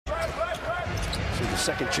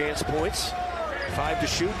second chance points. 5 to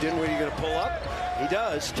shoot. Dinwiddie going to pull up. He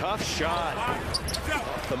does. Tough shot.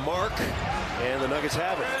 Off the mark. And the Nuggets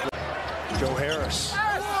have it. Joe Harris.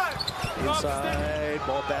 Inside.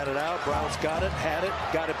 Ball batted out. Brown's got it. Had it.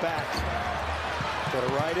 Got it back. Got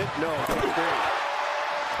to ride it. No.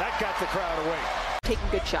 That got the crowd away. Taking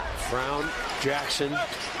good shots. Brown, Jackson,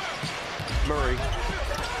 Murray,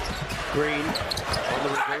 Green on the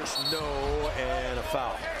reverse. No. And a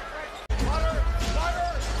foul.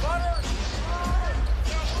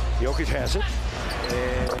 Jokic has it,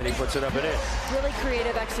 and he puts it up and in. Really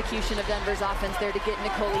creative execution of Denver's offense there to get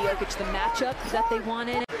Nikola Jokic the matchup that they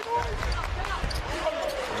wanted.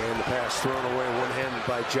 And the pass thrown away one-handed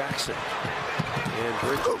by Jackson. And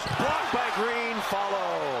Bridges blocked by Green,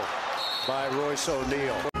 follow by Royce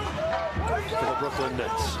O'Neal for the Brooklyn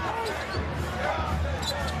Nets.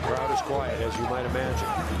 Crowd is quiet, as you might imagine.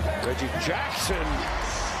 Reggie Jackson,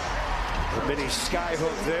 the mini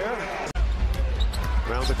skyhook there.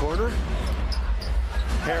 Around the corner.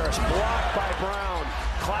 Harris blocked by Brown.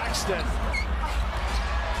 Claxton.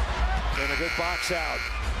 And a good box out.